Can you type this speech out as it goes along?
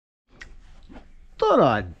thought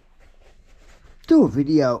I'd do a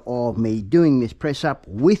video of me doing this press up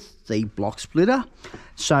with the block splitter.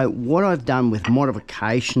 So what I've done with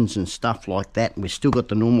modifications and stuff like that, we've still got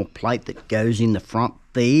the normal plate that goes in the front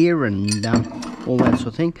there and all that sort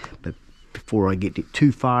of thing. But before I get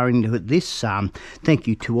too far into this, thank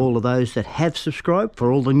you to all of those that have subscribed, for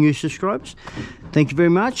all the new subscribers. Thank you very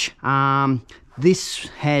much. This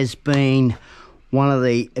has been one of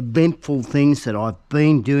the eventful things that I've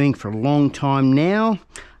been doing for a long time now.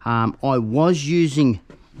 I was using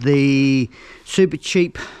the super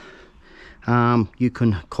cheap, you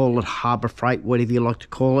can call it Harbour Freight, whatever you like to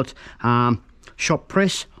call it, shop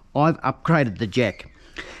press. I've upgraded the jack.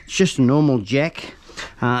 It's just a normal jack.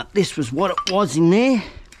 This was what it was in there.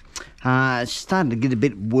 It's starting to get a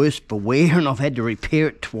bit worse for wear, and I've had to repair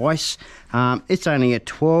it twice. It's only a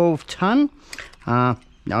 12 ton.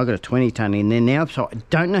 No, I've got a 20 ton in there now, so I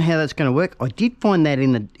don't know how that's going to work. I did find that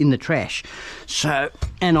in the trash. So,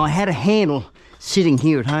 and I had a handle sitting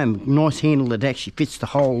here at home, nice handle that actually fits the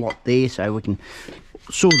whole lot there, so we can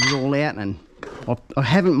sort it all out. And I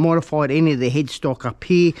haven't modified any of the headstock up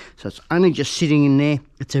here, so it's only just sitting in there.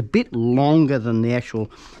 It's a bit longer than the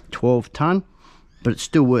actual 12 ton, but it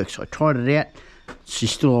still works. I tried it out. It's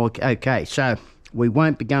still okay. So we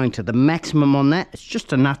won't be going to the maximum on that. It's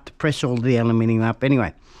just enough to press all the aluminium up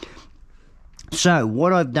anyway. So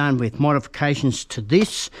what I've done with modifications to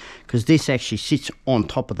this, because this actually sits on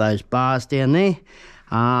top of those bars down there,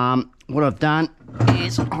 what I've done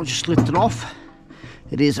is, I'll just lift it off.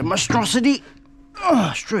 It is a monstrosity.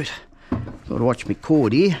 Oh, straight. Got to watch my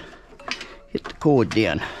cord here. Hit the cord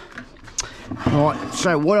down. All right,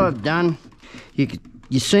 so what I've done, you've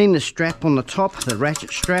seen the strap on the top, the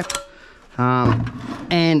ratchet strap.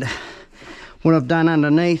 And what I've done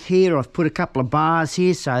underneath here, I've put a couple of bars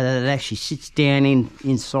here so that it actually sits down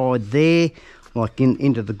inside there, like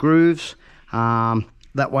into the grooves.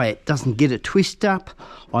 That way it doesn't get a twist up.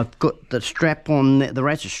 I've got the strap on, the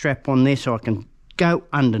ratchet strap on there, so I can go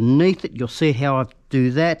underneath it. You'll see how I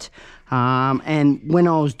do that. And when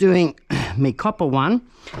I was doing my copper one,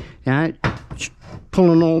 you know,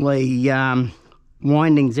 pulling all the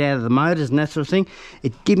windings out of the motors and that sort of thing,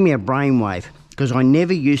 it gave me a brainwave, because I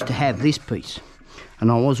never used to have this piece,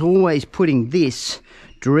 and I was always putting this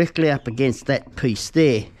directly up against that piece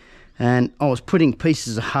there, and I was putting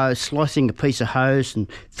pieces of hose, slicing a piece of hose and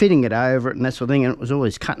fitting it over it and that sort of thing, and it was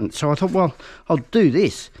always cutting. So I thought, well, I'll do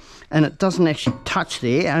this, and it doesn't actually touch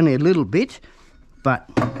there, only a little bit, but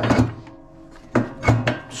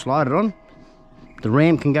slide it on, the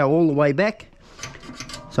ram can go all the way back,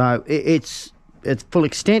 so it's full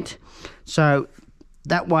extent. So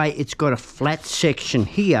that way it's got a flat section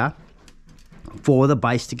here for the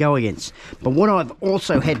base to go against. But what I've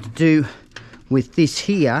also had to do with this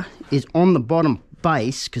here is on the bottom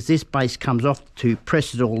base, because this base comes off, to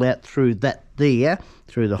press it all out through that there,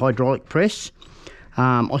 through the hydraulic press.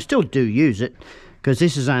 I still do use it, because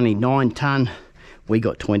this is only 9 ton, we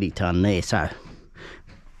got 20 ton there, so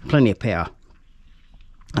plenty of power.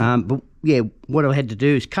 But yeah, what I had to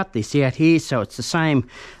do is cut this out here so it's the same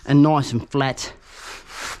and nice and flat,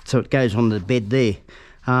 so it goes on the bed there.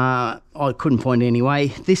 I couldn't find any way.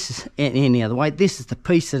 This is any other way. This is the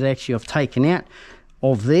piece that actually I've taken out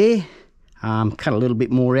of there. Cut a little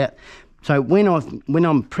bit more out. So when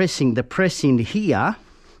I'm pressing the press into here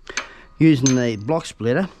using the block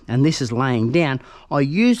splitter, and this is laying down, I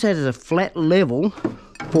use that as a flat level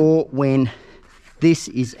for when this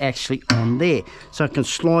is actually on there, so I can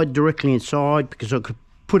slide directly inside, because I could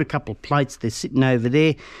put a couple of plates, they're sitting over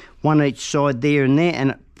there, one each side there and there,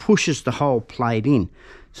 and it pushes the whole plate in.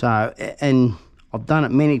 So, and I've done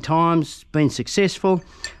it many times, it's been successful.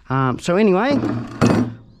 So anyway,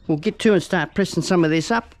 we'll get to and start pressing some of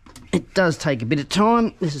this up. It does take a bit of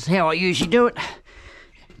time. This is how I usually do it.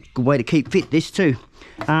 Good way to keep fit, this too.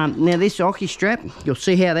 Now this hockey strap, you'll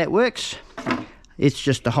see how that works. It's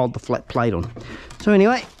just to hold the flat plate on. So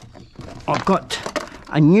anyway, I've got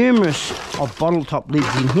a numerous of bottle top lids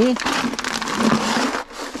in here.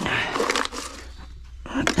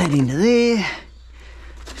 Put that into there.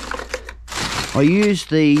 I use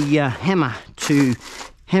the hammer to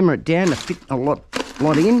hammer it down to fit a lot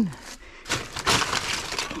in.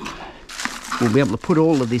 We'll be able to put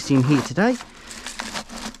all of this in here today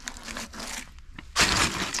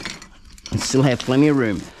and still have plenty of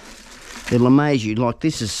room. It'll amaze you. Like,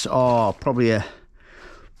 this is probably a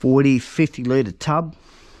 40-50 litre tub.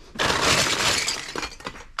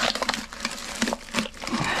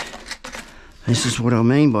 This is what I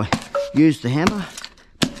mean by use the hammer,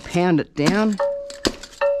 pound it down,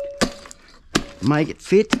 make it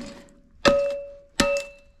fit.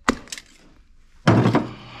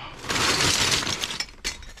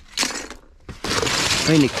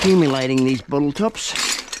 been accumulating these bottle tops.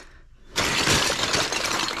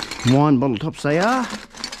 Wine bottle tops they are.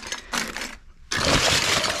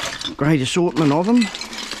 Great assortment of them.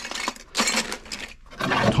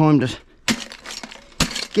 Time to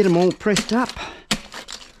get them all pressed up.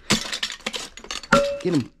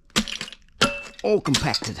 Get them all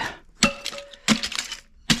compacted.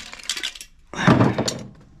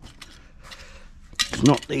 It's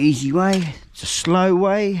not the easy way, it's a slow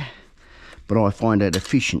way, but I find it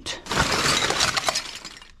efficient.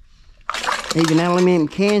 Even aluminium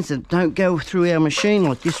cans that don't go through our machine,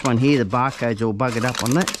 like this one here, the barcode's all buggered up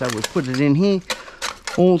on that, so we put it in here.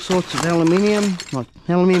 All sorts of aluminium, like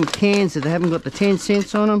aluminium cans that haven't got the 10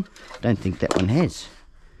 cents on them. Don't think that one has.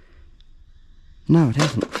 No, it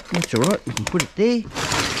hasn't. That's alright, we can put it there.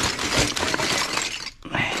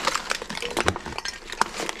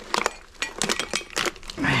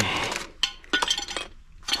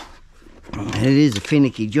 It is a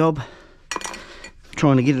finicky job,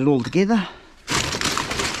 trying to get it all together.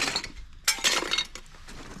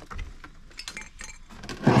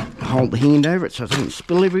 Hold the hand over it so it doesn't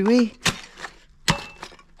spill everywhere.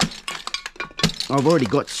 I've already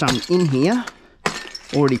got some in here,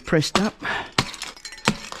 already pressed up.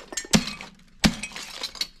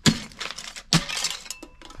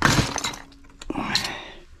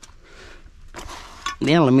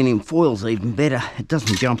 The aluminium foil's even better, it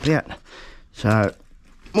doesn't jump out. So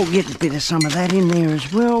we'll get a bit of some of that in there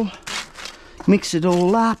as well. Mix it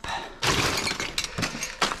all up.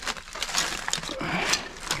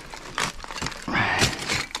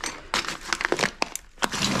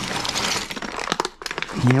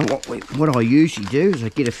 Now what I usually do is I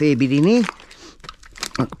get a fair bit in here.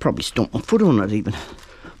 I could probably stomp my foot on it even. I'm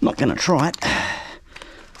not going to try it.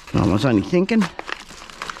 I was only thinking.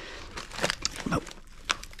 But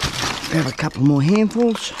grab a couple more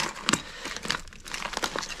handfuls.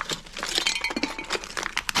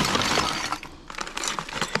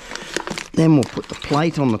 Then we'll put the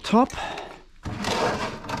plate on the top.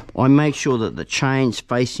 I make sure that the chain's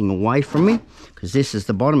facing away from me, because this is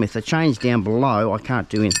the bottom. If the chain's down below, I can't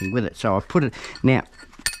do anything with it. So I put it, now,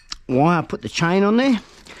 why I put the chain on there,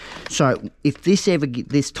 so if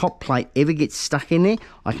this top plate ever gets stuck in there,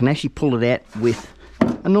 I can actually pull it out with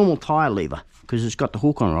a normal tyre lever, because it's got the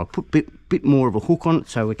hook on it. I'll put a bit more of a hook on it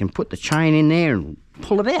so we can put the chain in there and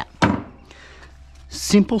pull it out.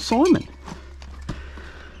 Simple Simon.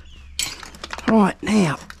 Right,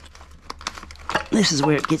 now, this is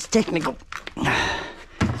where it gets technical.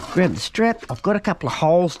 Grab the strap. I've got a couple of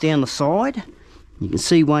holes down the side. You can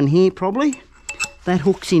see one here probably. That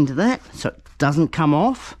hooks into that so it doesn't come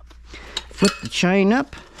off. Flip the chain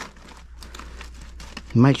up.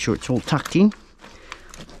 Make sure it's all tucked in.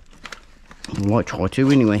 Well, I try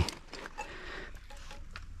to anyway.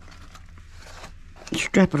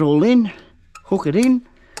 Strap it all in. Hook it in.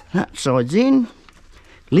 That side's in.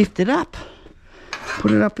 Lift it up.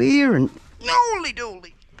 Put it up here and holy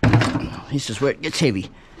dooly. This is where it gets heavy.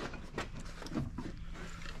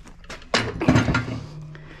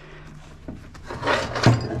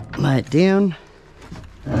 Lay it down.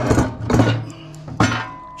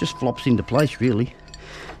 Just flops into place really.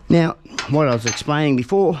 Now, what I was explaining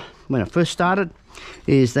before when I first started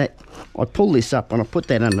is that I pull this up and I put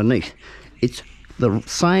that underneath. It's the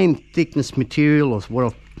same thickness material as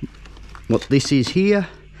what this is here.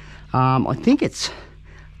 I think it's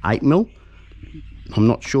 8mm. I'm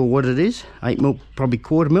not sure what it is. 8mm, probably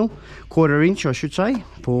quarter inch I should say,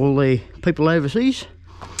 for all the people overseas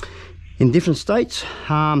in different states.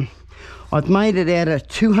 I've made it out of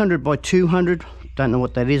 200 by 200. Don't know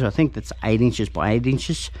what that is. I think that's 8 inches by 8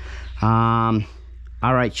 inches.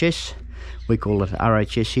 RHS, we call it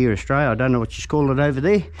RHS here in Australia. I don't know what you call it over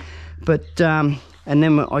there, but and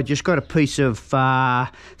then I just got a piece of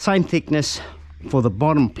same thickness for the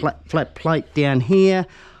bottom flat plate down here.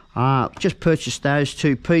 Just purchased those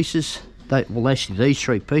two pieces. Well, actually these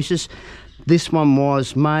three pieces. This one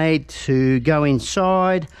was made to go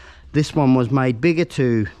inside. This one was made bigger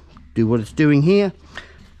to do what it's doing here.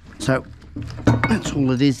 So that's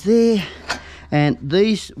all it is there. And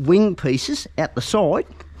these wing pieces at the side,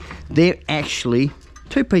 they're actually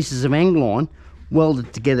two pieces of angline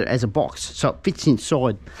welded together as a box, so it fits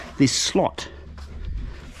inside this slot.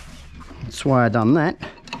 That's why I done that.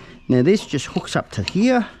 Now this just hooks up to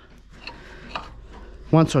here.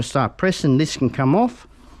 Once I start pressing, this can come off.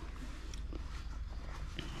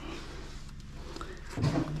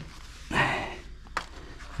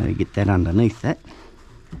 Gotta get that underneath that.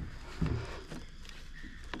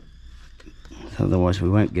 Otherwise we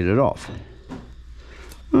won't get it off.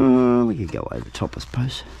 We could go over the top I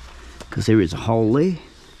suppose, because there is a hole there.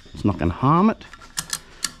 It's not going to harm it.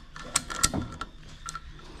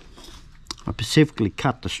 specifically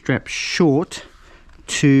cut the strap short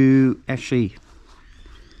to actually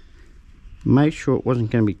make sure it wasn't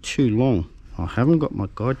going to be too long. I haven't got my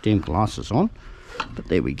goddamn glasses on, but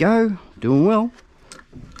there we go, doing well.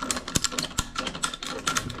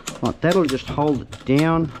 Right, that'll just hold it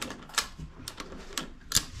down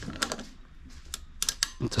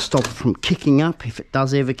to stop it from kicking up, if it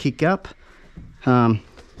does ever kick up.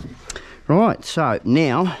 Right, so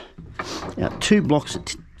now our 2 blocks of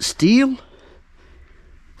steel.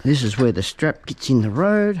 This is where the strap gets in the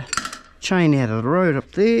road. Chain out of the road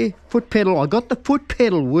up there. Foot pedal, I got the foot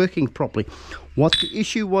pedal working properly. What the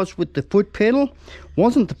issue was with the foot pedal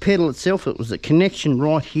wasn't the pedal itself, it was the connection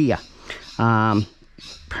right here.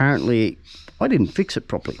 Apparently I didn't fix it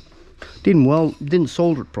properly. Didn't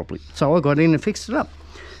solder it properly. So I got in and fixed it up.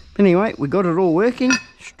 Anyway, we got it all working.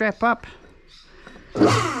 Strap up.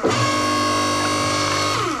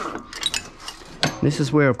 This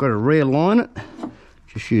is where I've got to realign it.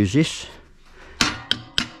 Just use this.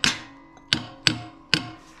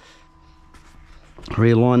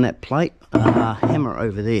 Realign that plate. Hammer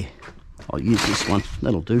over there. I'll use this one.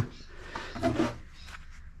 That'll do.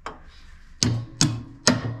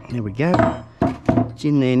 There we go. It's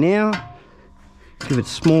in there now. Give it a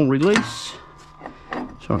small release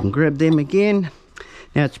so I can grab them again.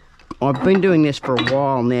 Now I've been doing this for a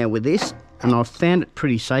while now with this, and I've found it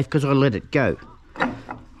pretty safe because I let it go.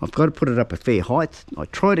 I've got to put it up a fair height. I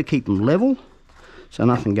try to keep them level so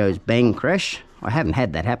nothing goes bang crash. I haven't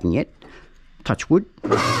had that happen yet. Touch wood.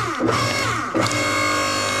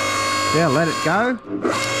 Yeah, let it go.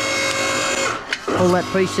 Pull that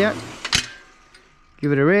piece out.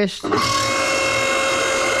 Give it a rest.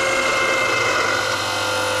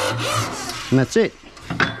 And that's it.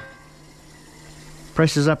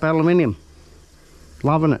 Presses up aluminium.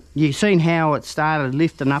 Loving it. You've seen how it started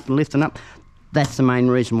lifting up and lifting up. That's the main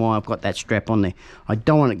reason why I've got that strap on there. I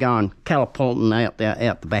don't want it going catapulting out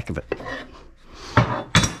the back of it.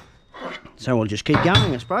 So we'll just keep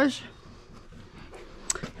going, I suppose.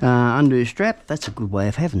 Undo strap. That's a good way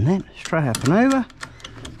of having that. Straight up and over.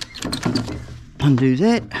 Undo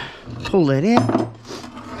that. Pull that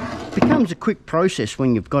out. Becomes a quick process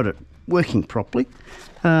when you've got it working properly.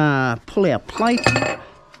 Pull our plate.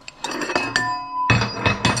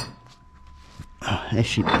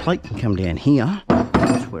 Actually, the plate can come down here.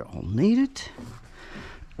 That's where I'll need it.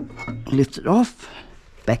 Lift it off.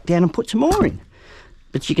 Back down and put some more in.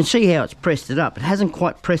 But you can see how it's pressed it up. It hasn't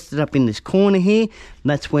quite pressed it up in this corner here. And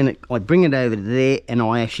that's when I bring it over to there and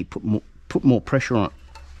I actually put more pressure on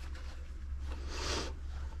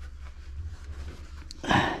it.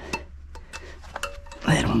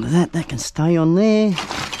 Add onto that. That can stay on there.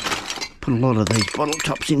 Put a lot of these bottle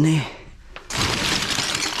tops in there.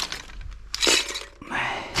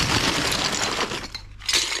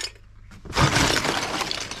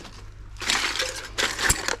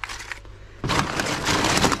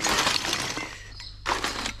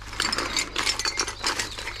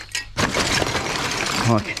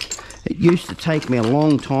 It used to take me a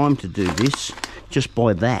long time to do this just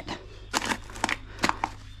by that.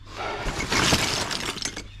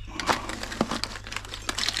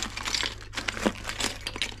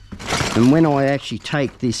 And when I actually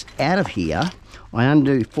take this out of here, I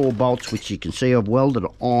undo 4 bolts, which you can see I've welded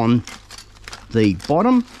on the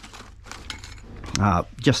bottom.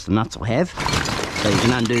 Just the nuts I have, so you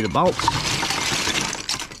can undo the bolts.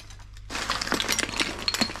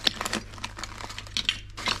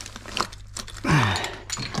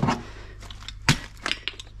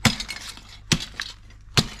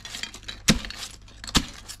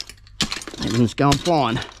 Everything's going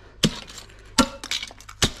flying.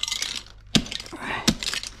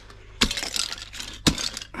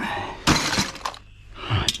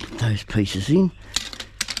 Right, put those pieces in.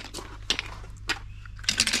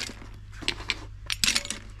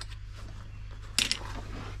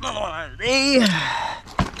 Right there.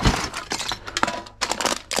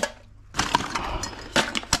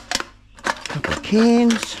 Couple of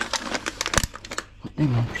cans. Put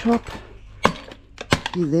them on top.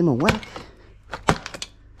 Give them a whack.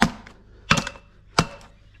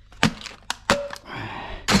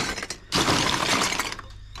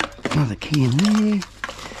 Another can there.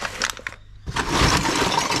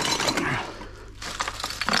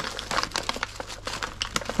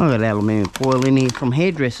 I've got aluminium foil in here from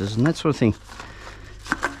hairdressers and that sort of thing.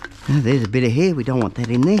 There's a bit of hair, we don't want that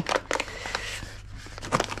in there.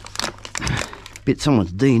 Bit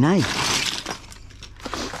someone's DNA.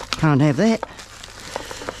 Can't have that.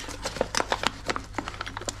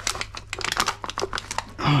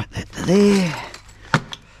 Right, that there.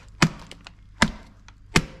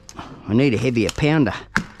 I need a heavier pounder.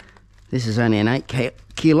 This is only an 8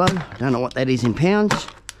 kilo. Don't know what that is in pounds.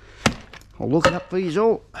 I'll look it up for you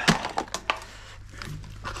all.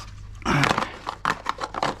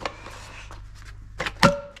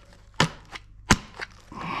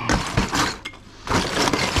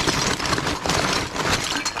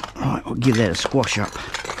 Right, we'll give that a squash up.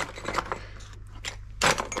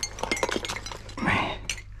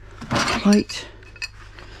 Plate.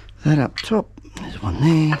 That up top. There's one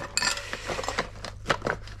there.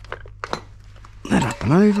 That up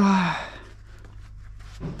and over.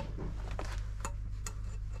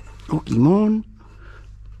 Hook him on.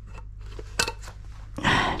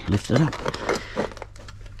 Lift it up.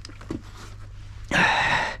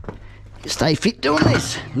 Stay fit doing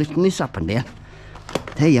this. Lifting this up and down.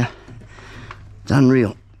 Tell ya, it's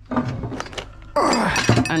unreal.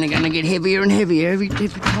 Only going to get heavier and heavier every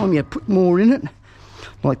time you put more in it.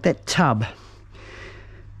 Like that tub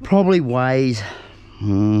probably weighs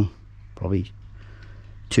probably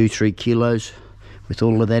 2-3 kilos with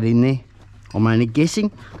all of that in there. I'm only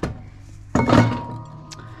guessing.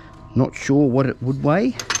 Not sure what it would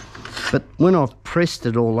weigh, but when I've pressed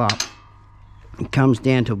it all up, it comes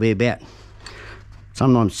down to be about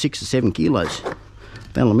sometimes 6 or 7 kilos of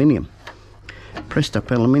aluminium, pressed up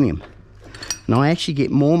aluminium. And I actually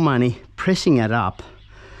get more money pressing it up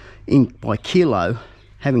by kilo,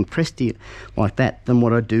 having pressed it like that, than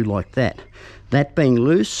what I do like that. That being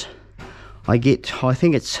loose, I get, I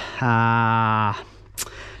think it's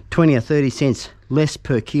 20 or 30 cents less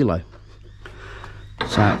per kilo.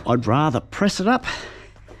 So I'd rather press it up,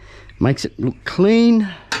 makes it look clean.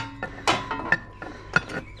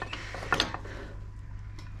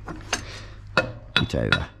 It's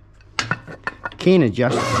over. Can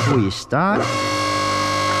adjust before you start.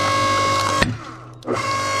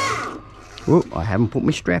 Oh, I haven't put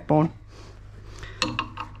my strap on.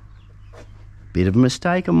 Bit of a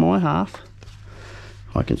mistake on my half.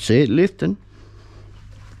 I can see it lifting.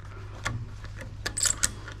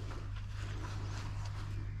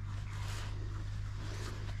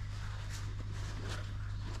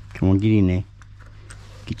 Come on, get in there.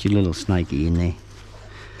 Get your little snaky in there.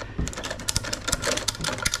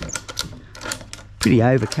 Pretty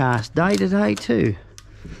overcast day today too.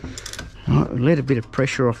 Right, we'll let a bit of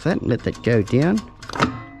pressure off that and let that go down.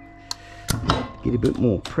 Get a bit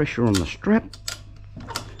more pressure on the strap.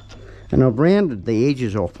 And I've rounded the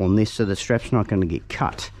edges off on this so the strap's not going to get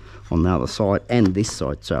cut on the other side and this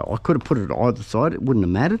side. So I could have put it either side, it wouldn't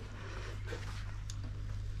have mattered.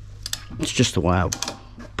 It's just the way I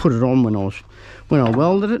put it on when I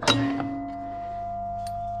welded it.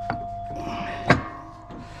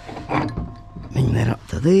 Bring that up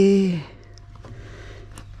to there,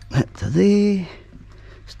 that to there,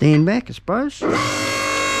 stand back I suppose.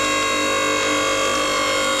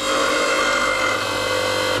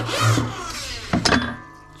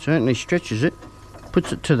 Certainly stretches it,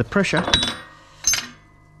 puts it to the pressure.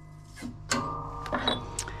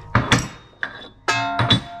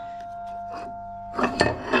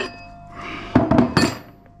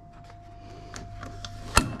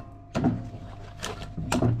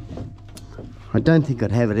 I don't think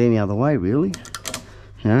I'd have it any other way really.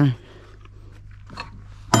 No.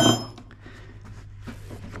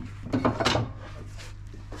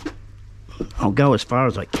 I'll go as far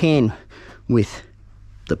as I can with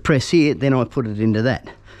the press here, then I put it into that.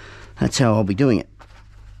 That's how I'll be doing it.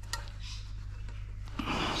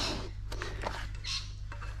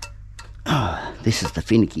 Oh, this is the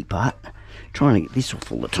finicky part. Trying to get this off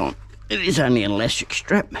all the time. It is only an elastic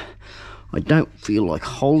strap. I don't feel like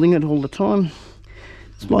holding it all the time.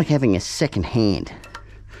 It's like having a second hand.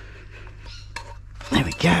 There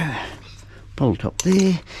we go. Pull top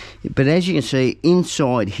there. But as you can see,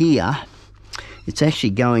 inside here, it's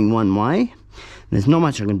actually going one way. There's not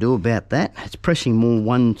much I can do about that. It's pressing more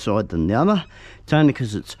one side than the other. It's only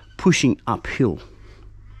because it's pushing uphill.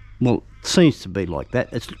 Well, it seems to be like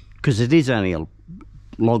that. It's because it is only a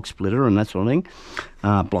log splitter and that sort of thing.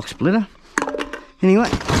 Block splitter. Anyway,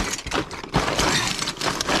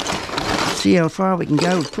 see how far we can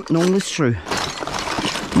go with putting all this through.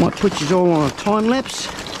 Might put you all on a time lapse.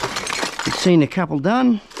 You've seen a couple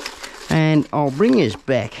done, and I'll bring you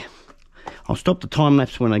back. I'll stop the time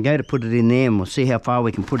lapse when I go to put it in there, and we'll see how far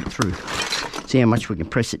we can put it through. See how much we can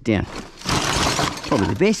press it down. Probably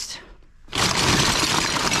the best.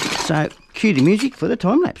 So, cue the music for the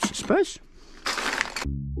time lapse, I suppose.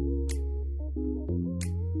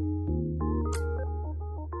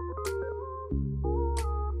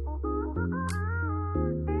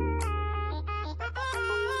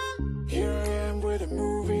 Here I am with a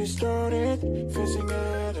movie restarted, facing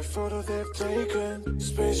at a photo they've taken.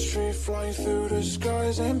 Space tree flying through the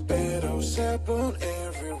skies and battles happen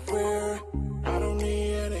everywhere. I don't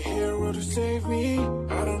need any hero to save me.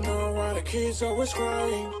 I don't know why the kids always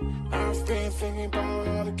crying. I've been thinking about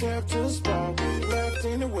all the captains, but we left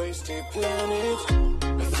in a wasted planet.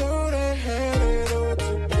 I thought I had it all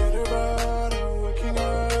together, but I'm waking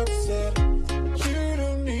up sad. You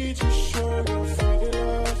don't need to show your fake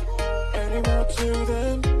love anymore to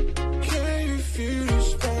them. Can you feel the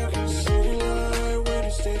spark and city light when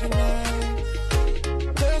you stay tonight?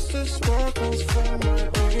 That's the sparkles from my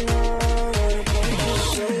beating heart, and it breaks me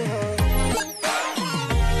so hard.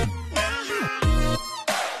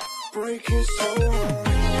 Break it so hard.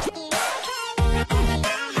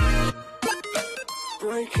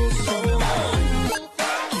 Break it so hard.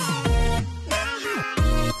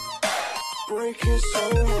 Break it so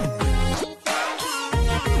hard.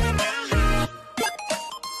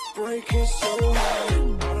 Break it so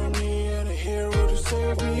hard. I don't need any hero to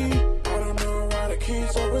save me. I don't know why the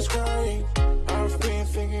kids always crying. I've been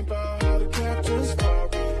thinking about how the captains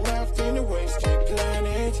thought we left in a wasted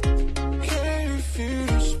planet. Can you feel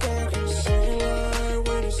the spark and city light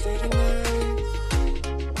when you stay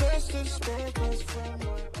tonight? That's the sparkles from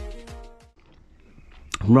my beating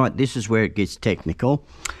heart. Right, this is where it gets technical.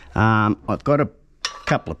 I've got a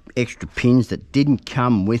couple of extra pins that didn't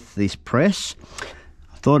come with this press.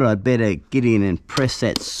 I thought I'd better get in and press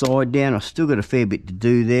that side down. I've still got a fair bit to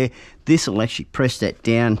do there. This will actually press that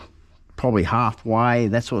down probably halfway,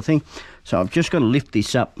 that sort of thing. So I've just got to lift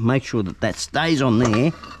this up, make sure that that stays on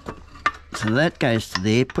there. So that goes to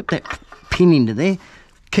there, put that pin into there,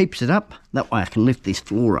 keeps it up. That way I can lift this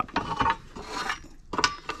floor up.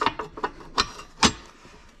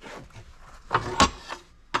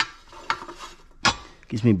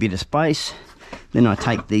 Gives me a bit of space. Then I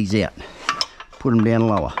take these out, put them down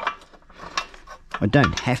lower. I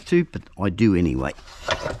don't have to, but I do anyway.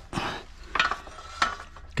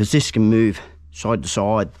 Because this can move side to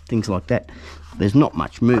side, things like that. There's not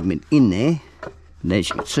much movement in there. And as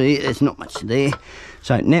you can see, there's not much there.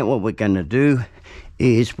 So now what we're going to do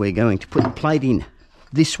is we're going to put the plate in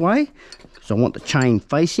this way. So I want the chain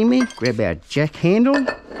facing me. Grab our jack handle.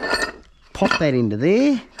 Pop that into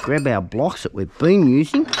there, grab our blocks that we've been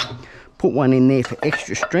using, put one in there for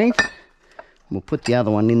extra strength. We'll put the other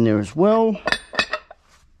one in there as well,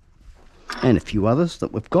 and a few others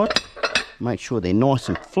that we've got. Make sure they're nice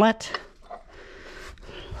and flat.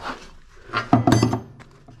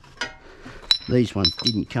 These ones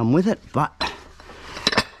didn't come with it, but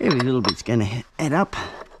every little bit's going to add up.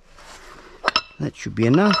 That should be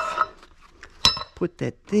enough. Put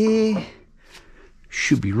that there.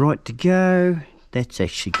 Should be right to go. That's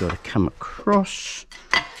actually got to come across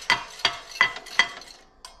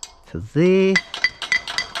to there.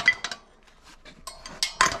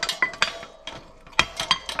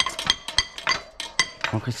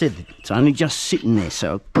 Like I said, it's only just sitting there,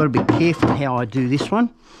 so I've got to be careful how I do this one.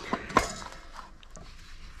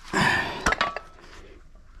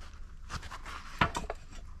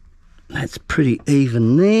 That's pretty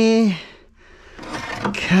even there.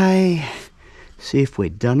 Okay. See if we're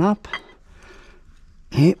done up.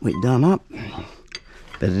 Yeah, we're done up.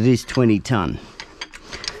 But it is 20 tonne.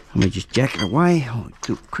 Let me just jack it away. I'll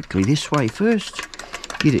do it quickly this way first.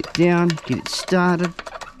 Get it down, get it started.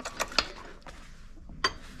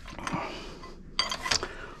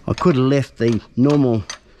 I could have left the normal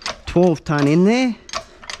 12 tonne in there,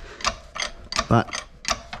 but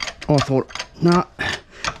I thought, no,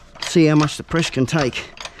 see how much the press can take.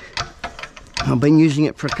 I've been using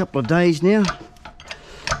it for a couple of days now.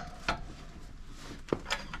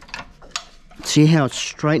 See how it's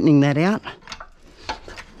straightening that out?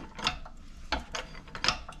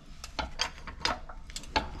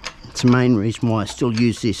 It's the main reason why I still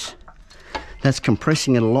use this. That's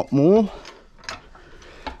compressing it a lot more.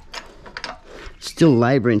 Still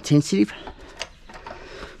labour intensive.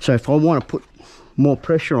 So if I want to put more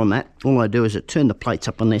pressure on that, all I do is I turn the plates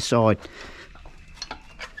up on their side,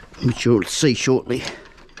 which you'll see shortly.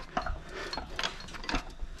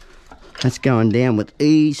 That's going down with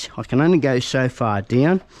ease. I can only go so far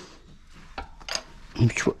down,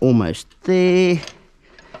 which we're almost there.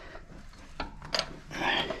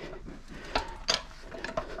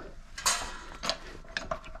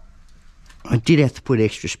 I did have to put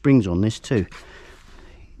extra springs on this too.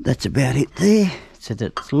 That's about it there. It's at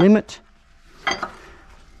its limit.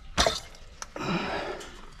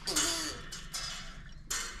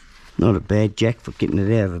 Not a bad jack for getting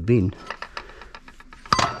it out of a bin.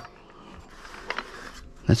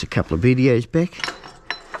 That's a couple of videos back.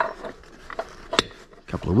 A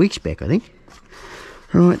couple of weeks back, I think.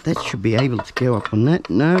 Right, that should be able to go up on that.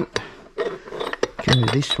 No. Go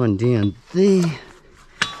this one down there.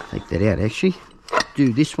 Take that out actually.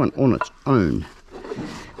 Do this one on its own.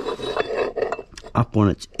 Up on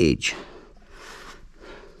its edge.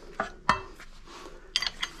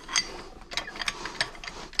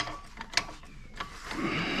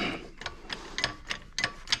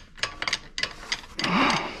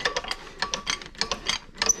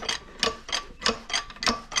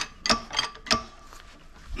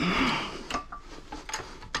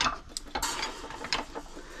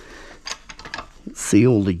 See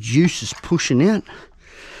all the juices pushing out.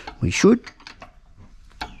 We should,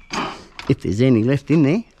 if there's any left in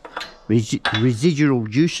there, residual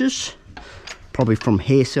juices, probably from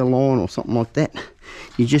hair salon or something like that.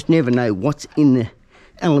 You just never know what's in the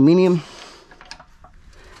aluminium.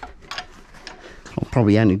 I'll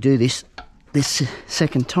probably only do this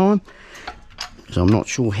second time because I'm not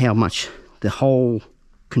sure how much the whole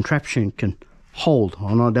contraption can hold,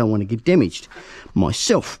 and I don't want to get damaged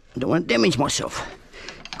myself. I don't want to damage myself.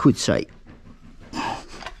 Could say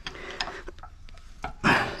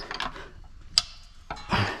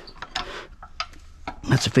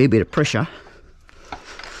that's a fair bit of pressure.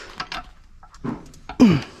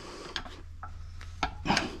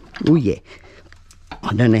 Oh yeah,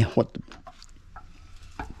 I don't know what the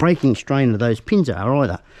breaking strain of those pins are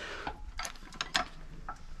either.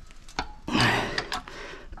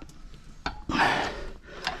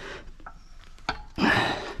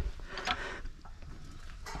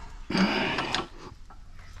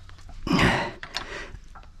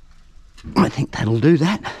 I think that'll do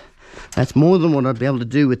that. That's more than what I'd be able to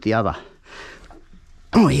do with the other.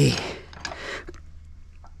 Oh yeah.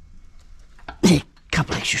 Yeah, a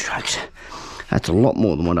couple extra strokes. That's a lot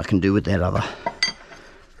more than what I can do with that other.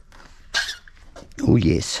 Oh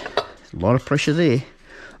yes, a lot of pressure there.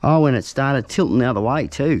 Oh, and it started tilting the other way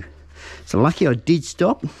too. So lucky I did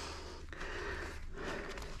stop.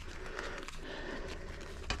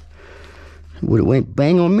 Would have went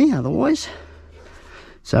bang on me otherwise.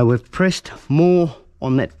 So we've pressed more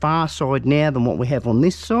on that far side now than what we have on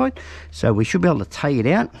this side. So we should be able to take it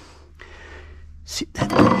out. Sit that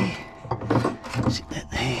there. Sit that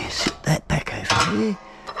there. Sit that back over there.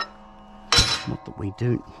 Not that we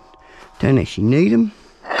don't actually need them.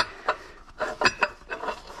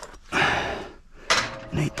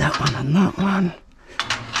 Need that one and that one.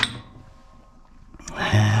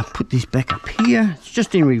 Put this back up here. It's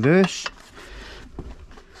just in reverse.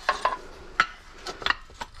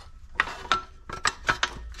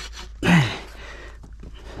 And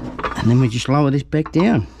then we just lower this back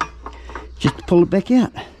down, just to pull it back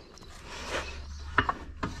out.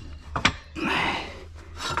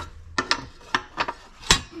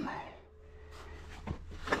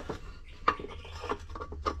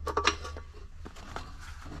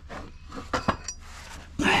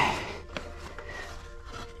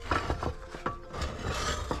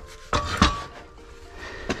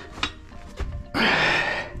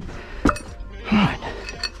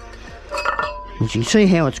 As you can see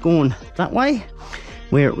how it's gone that way,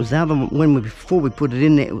 where it was the other one before we put it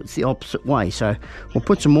in there, it was the opposite way. So we'll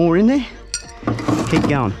put some more in there. Keep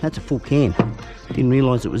going. That's a full can. Didn't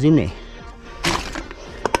realise it was in there.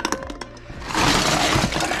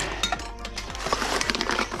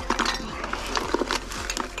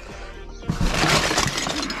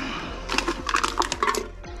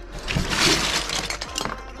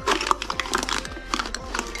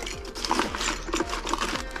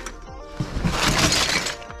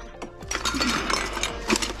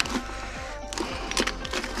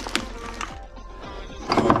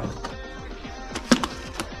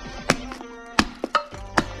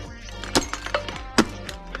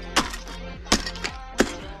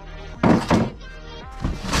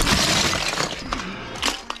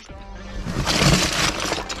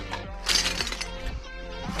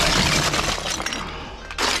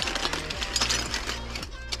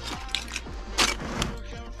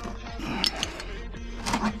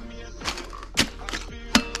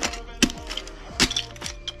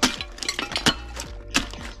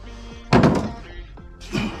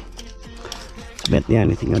 About the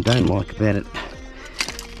only thing I don't like about it.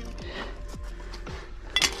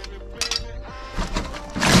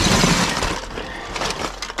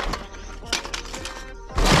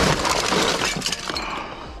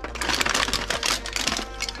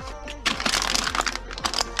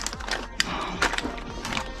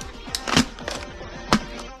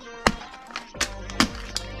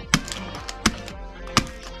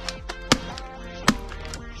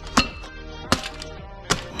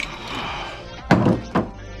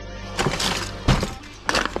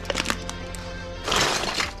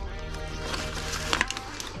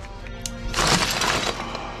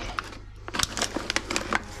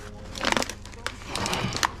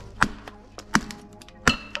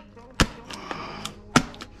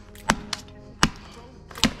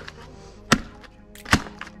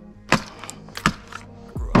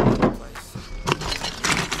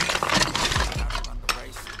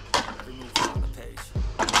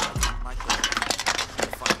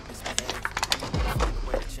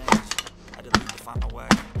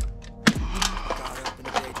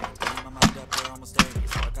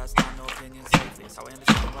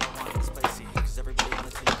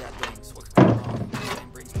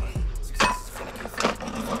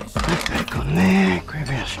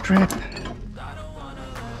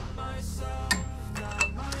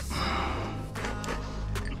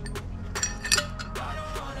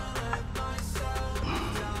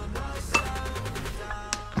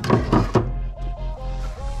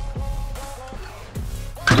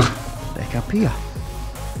 up here.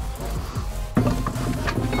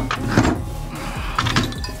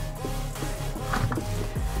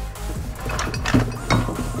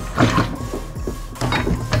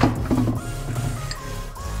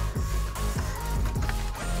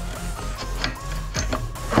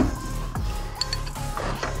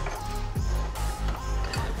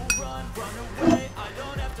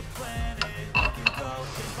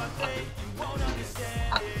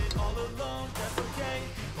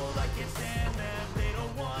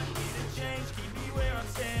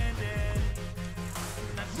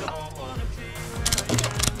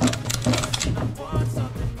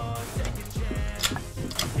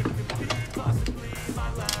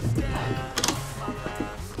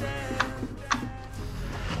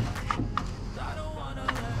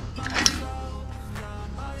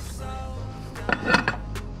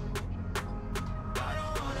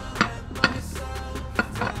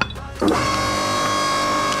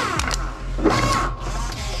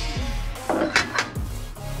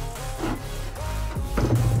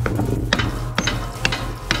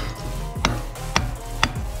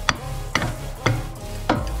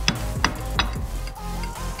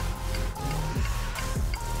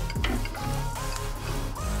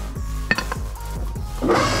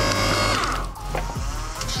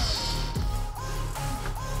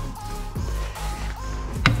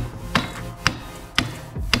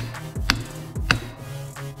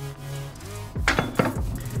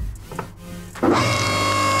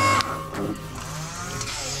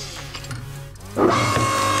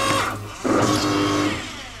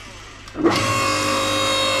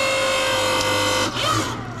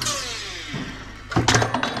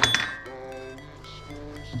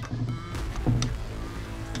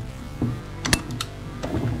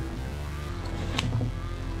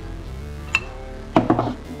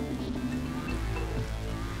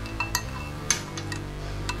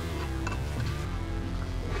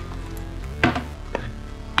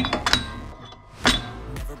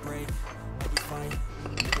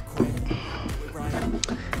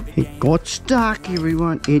 It got stuck,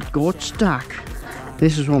 everyone. It got stuck.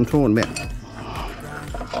 This is what I'm talking about.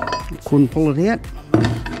 Couldn't pull it out.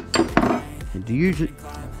 Had to use it.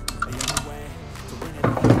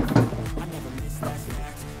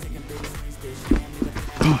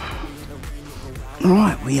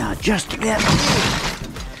 Right, we are just about.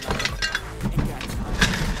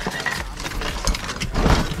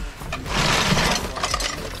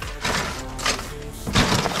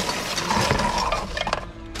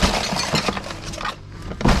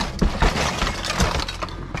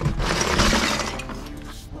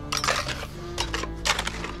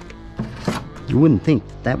 You wouldn't think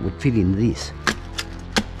that would fit into this.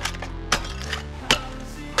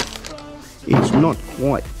 It's not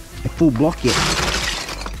quite a full block yet.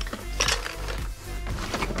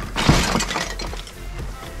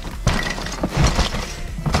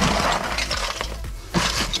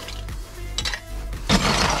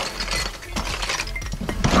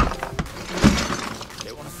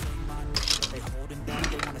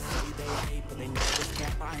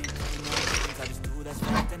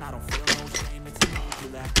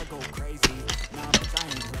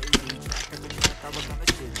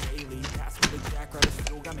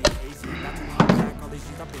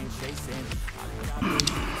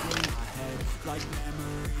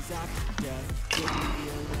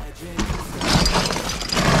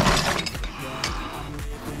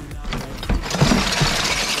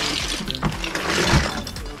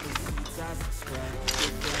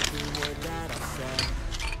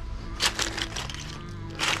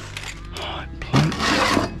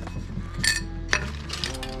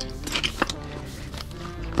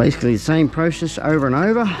 Basically the same process over and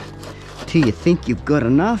over till you think you've got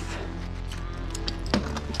enough.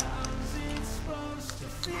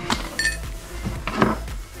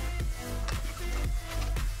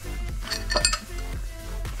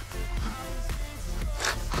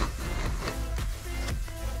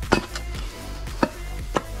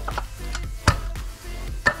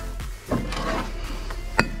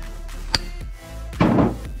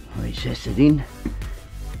 Recess it in.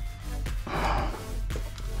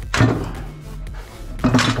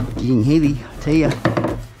 Getting heavy, I tell you.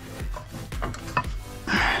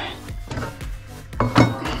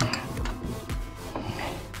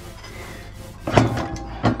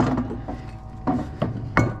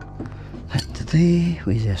 That to there.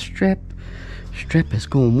 Where's our strap? Strap has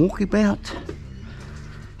gone walkabout.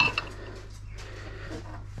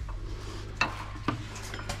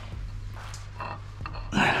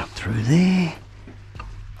 That up through there.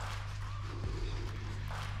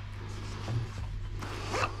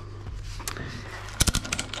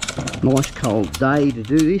 Nice cold day to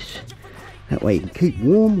do this. That way you can keep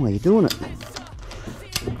warm while you're doing it.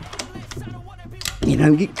 You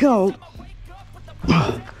don't get cold.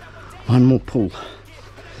 One more pull.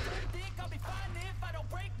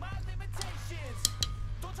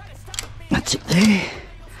 That's it there.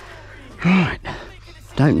 Right.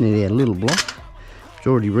 Don't need our little block. It's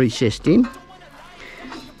already recessed in.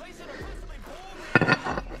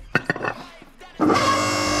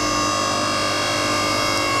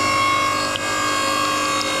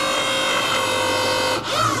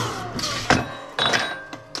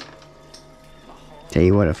 Tell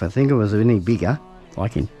you what, if I think it was any bigger,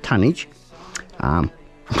 like in tonnage, I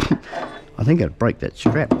think I'd break that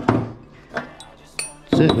strap.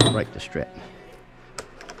 Certainly break the strap.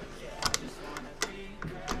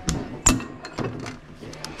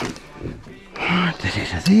 Alright, that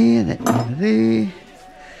out of there, that out of there.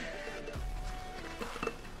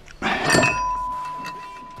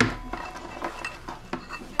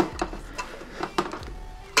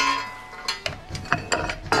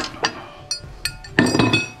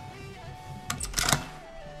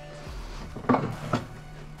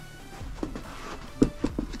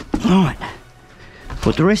 Alright,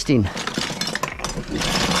 put the rest in.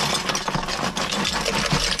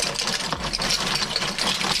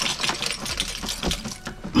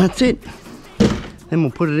 That's it. Then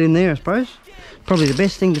we'll put it in there, I suppose. Probably the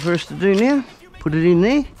best thing for us to do now. Put it in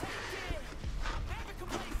there.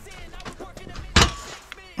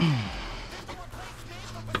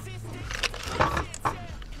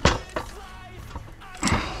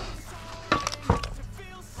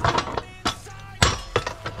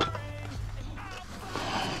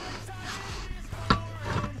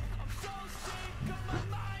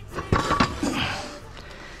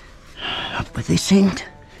 Up with this end.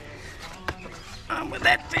 With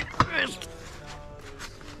that bit first.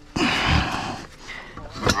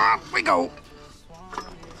 Up we go.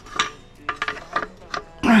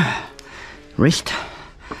 Rest.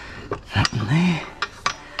 That one there.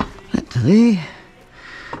 That to there.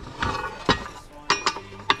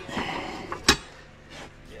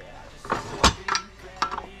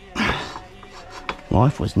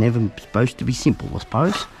 Life was never supposed to be simple, I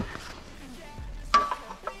suppose.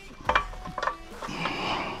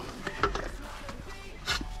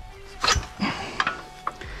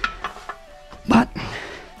 But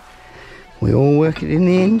we all work it in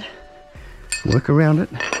the end, work around it.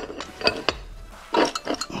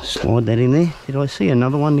 Slide that in there. Did I see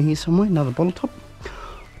another one here somewhere, another bottle top?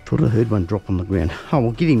 Thought I heard one drop on the ground. Oh,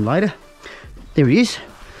 we'll get him later. There he is,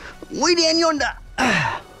 way down yonder.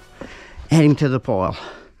 Add him to the pile.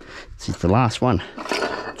 This is the last one.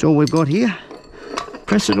 That's all we've got here.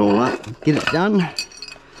 Press it all up, get it done.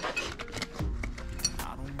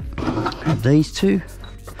 Grab these two.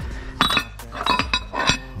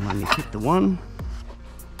 Only hit the one.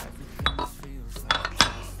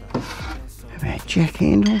 Have our jack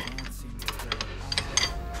handle.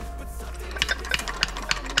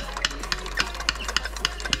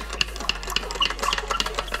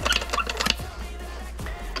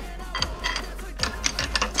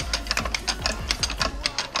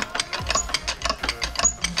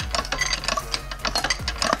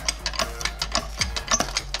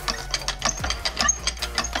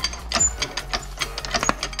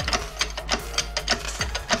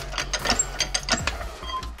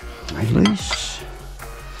 Release.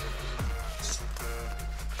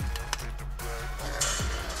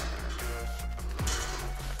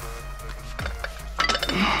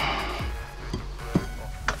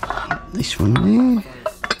 This one there.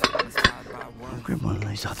 I'll grab one of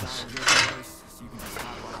these others.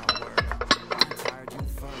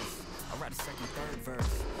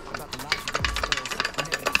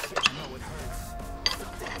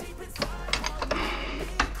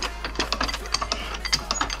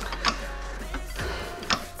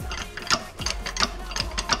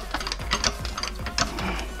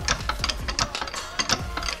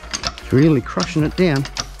 Really crushing it down.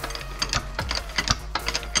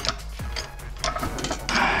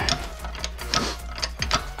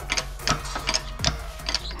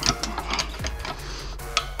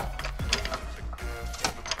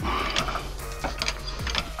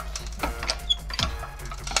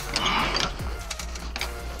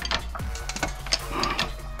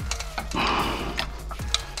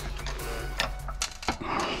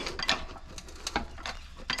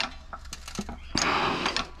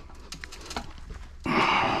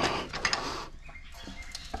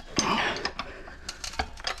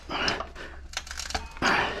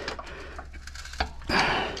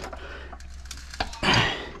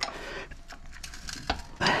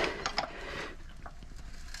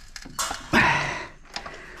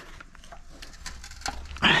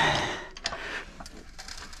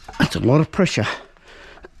 That's a lot of pressure.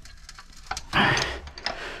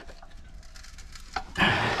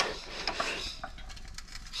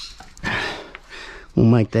 We'll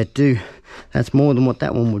make that do. That's more than what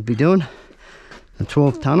that one would be doing. A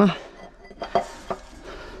 12 tonner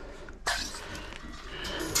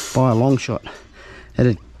by a long shot.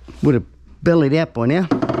 It would have bellied out by now.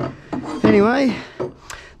 Anyway,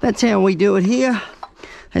 that's how we do it here.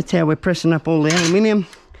 That's how we're pressing up all the aluminium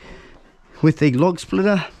with the log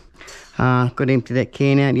splitter. Got to empty that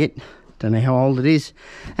can out yet. Don't know how old it is.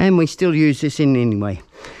 And we still use this in anyway.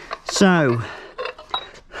 So,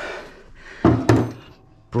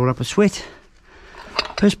 brought up a sweat.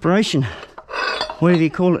 Perspiration. Whatever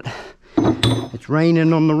you call it. It's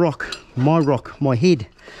raining on the rock. My head.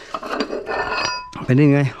 But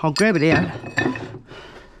anyway, I'll grab it out.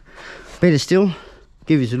 Better still,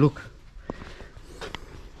 give us a look.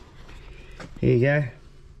 Here you go.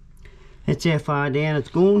 That's how far down it's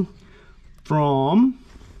gone from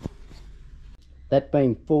that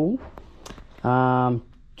being full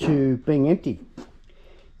to being empty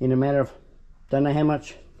in a matter of, don't know how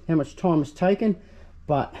much time it's taken,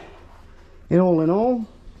 but in all,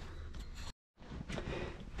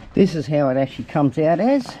 this is how it actually comes out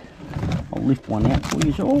as. I'll lift one out for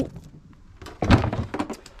you all.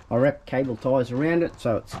 I wrap cable ties around it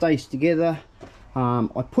so it stays together.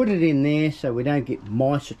 I put it in there so we don't get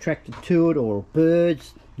mice attracted to it, or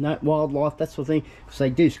birds, no, wildlife, that sort of thing, because they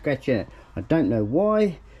do scratch at it. I don't know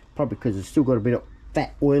why, probably because it's still got a bit of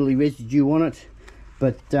fat oily residue on it,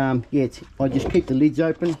 but yeah, I just keep the lids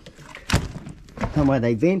open, that way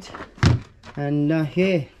they vent, and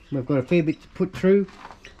yeah, we've got a fair bit to put through.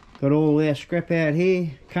 Got all our scrap out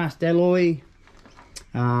here, cast alloy,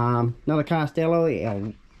 another cast alloy,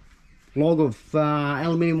 our log of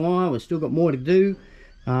aluminium wire. We've still got more to do.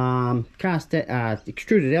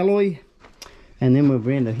 Extruded alloy, and then we've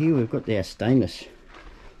round here we've got our stainless.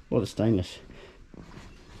 A lot of stainless.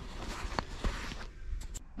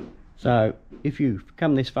 So if you've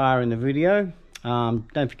come this far in the video, don't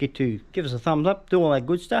forget to give us a thumbs up, do all that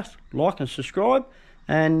good stuff, like and subscribe,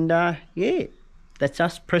 and yeah, that's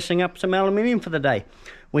us pressing up some aluminium for the day.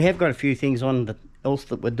 We have got a few things on else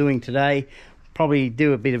that we're doing today. Probably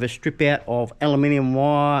do a bit of a strip out of aluminium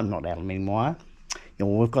wire, not aluminium wire. You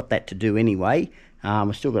know, we've got that to do anyway.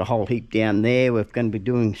 We've still got a whole heap down there. We're going to be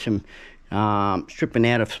doing some stripping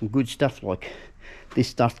out of some good stuff, like this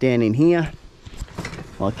stuff down in here.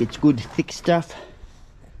 Like, it's good thick stuff.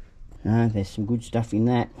 There's some good stuff in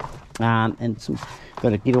that, and some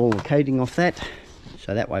got to get all the coating off that,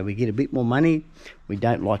 so that way we get a bit more money. We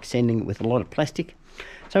don't like sending it with a lot of plastic.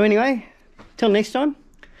 So anyway, till next time,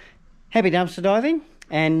 happy dumpster diving,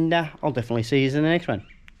 and I'll definitely see you in the next one.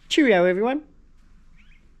 Cheerio everyone.